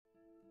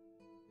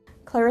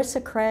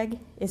Clairissa Craige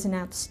is an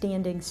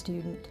outstanding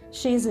student.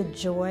 She is a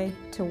joy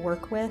to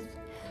work with.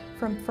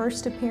 From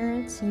first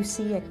appearance, you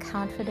see a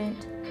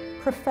confident,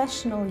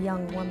 professional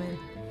young woman,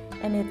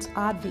 and it's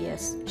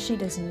obvious she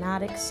does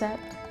not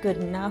accept good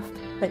enough,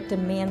 but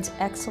demands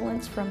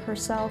excellence from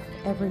herself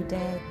every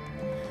day.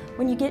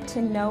 When you get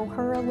to know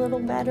her a little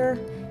better,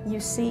 you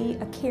see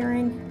a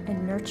caring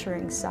and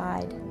nurturing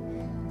side.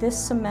 This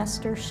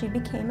semester, she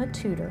became a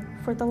tutor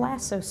for the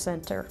Lasso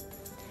Center.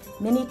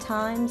 Many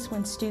times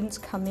when students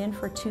come in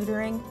for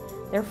tutoring,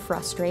 they're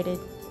frustrated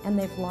and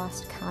they've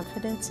lost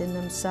confidence in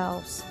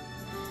themselves.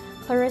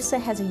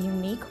 Clairissa has a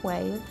unique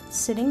way of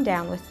sitting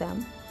down with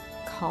them,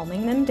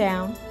 calming them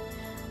down,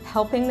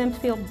 helping them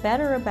feel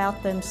better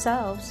about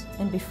themselves,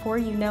 and before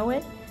you know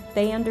it,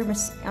 they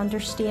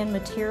understand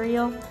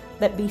material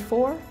that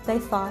before they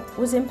thought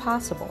was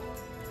impossible.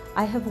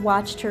 I have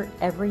watched her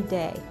every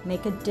day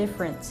make a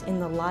difference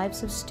in the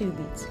lives of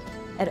students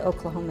at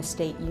Oklahoma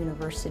State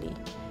University,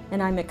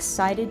 and I'm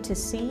excited to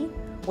see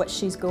what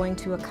she's going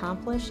to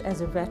accomplish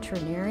as a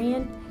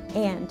veterinarian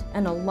and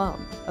an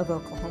alum of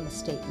Oklahoma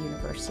State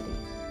University.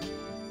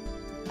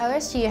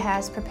 OSU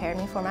has prepared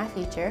me for my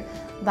future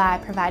by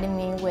providing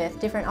me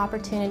with different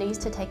opportunities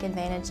to take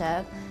advantage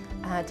of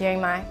during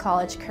my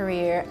college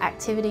career,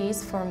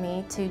 activities for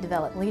me to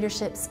develop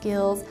leadership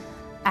skills,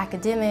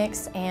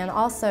 academics, and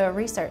also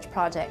research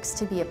projects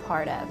to be a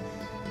part of.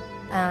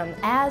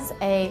 As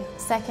a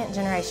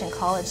second-generation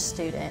college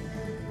student,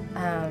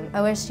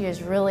 OSU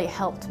has really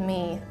helped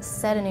me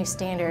set a new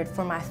standard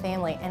for my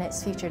family and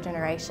its future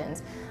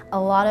generations. A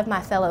lot of my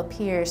fellow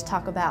peers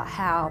talk about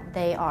how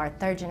they are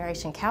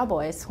third-generation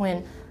cowboys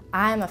when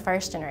I am a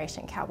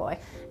first-generation cowboy.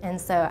 And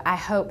so I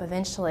hope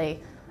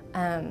eventually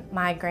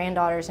my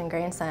granddaughters and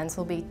grandsons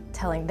will be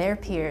telling their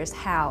peers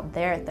how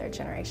they're a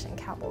third-generation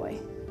cowboy.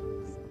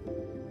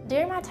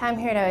 During my time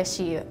here at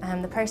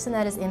OSU, the person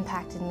that has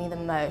impacted me the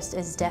most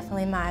is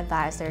definitely my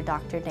advisor,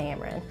 Dr.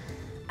 Dameron.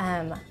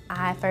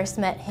 I first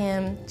met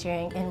him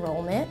during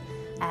enrollment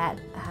at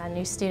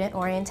new student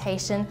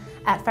orientation.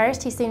 At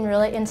first, he seemed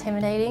really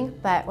intimidating,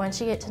 but once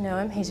you get to know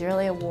him, he's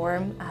really a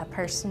warm,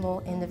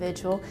 personal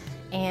individual,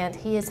 and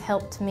he has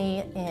helped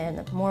me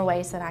in more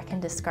ways than I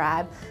can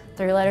describe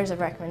through letters of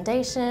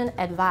recommendation,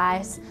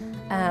 advice,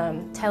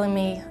 telling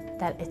me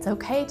that it's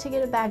okay to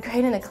get a bad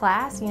grade in a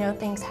class, you know,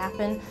 things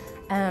happen,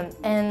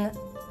 and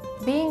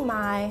being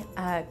my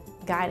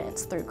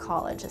guidance through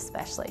college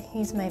especially.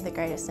 He's made the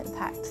greatest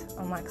impact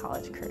on my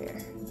college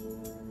career.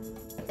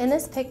 In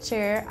this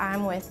picture,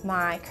 I'm with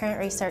my current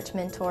research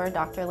mentor,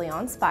 Dr.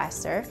 Leon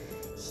Spicer.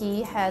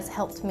 He has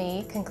helped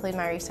me conclude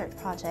my research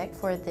project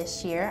for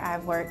this year.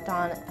 I've worked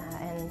on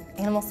an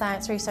animal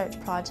science research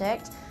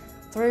project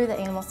through the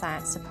animal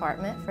science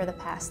department for the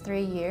past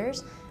 3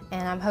 years,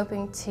 and I'm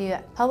hoping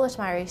to publish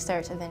my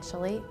research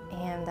eventually.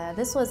 And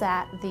this was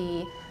at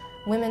the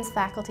Women's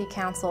Faculty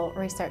Council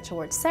Research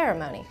Award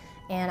ceremony,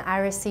 and I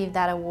received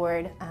that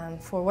award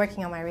for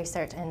working on my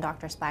research, and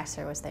Dr.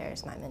 Spicer was there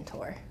as my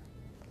mentor.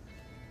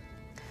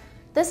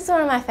 This is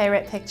one of my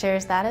favorite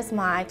pictures. That is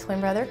my twin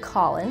brother,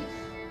 Colin.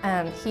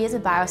 He is a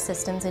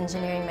biosystems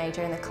engineering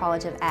major in the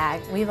College of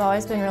Ag. We've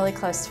always been really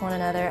close to one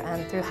another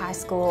through high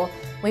school.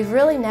 We've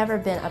really never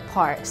been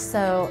apart,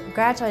 so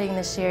graduating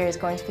this year is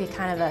going to be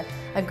kind of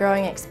a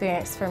growing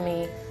experience for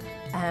me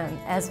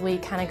as we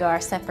kind of go our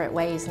separate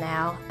ways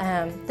now.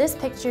 This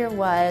picture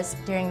was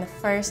during the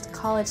first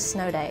college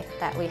snow day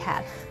that we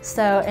had.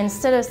 So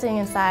instead of sitting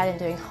inside and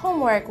doing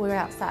homework, we were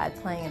outside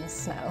playing in the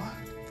snow.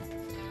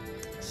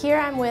 Here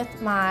I'm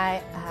with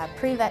my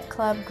pre-vet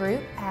club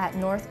group at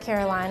North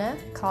Carolina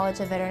College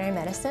of Veterinary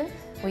Medicine.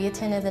 We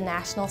attended the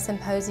National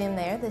Symposium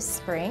there this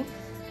spring.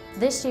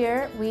 This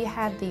year we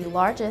had the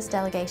largest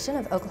delegation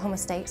of Oklahoma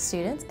State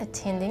students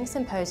attending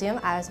symposium.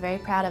 I was very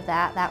proud of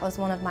that. That was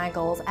one of my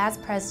goals as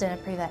president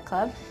of Pre-Vet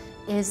Club,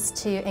 is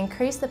to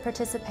increase the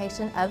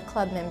participation of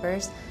club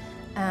members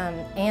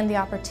and the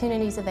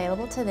opportunities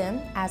available to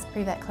them as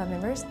Pre-Vet Club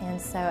members. And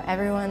so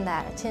everyone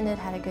that attended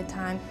had a good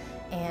time,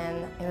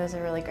 and it was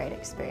a really great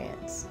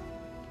experience.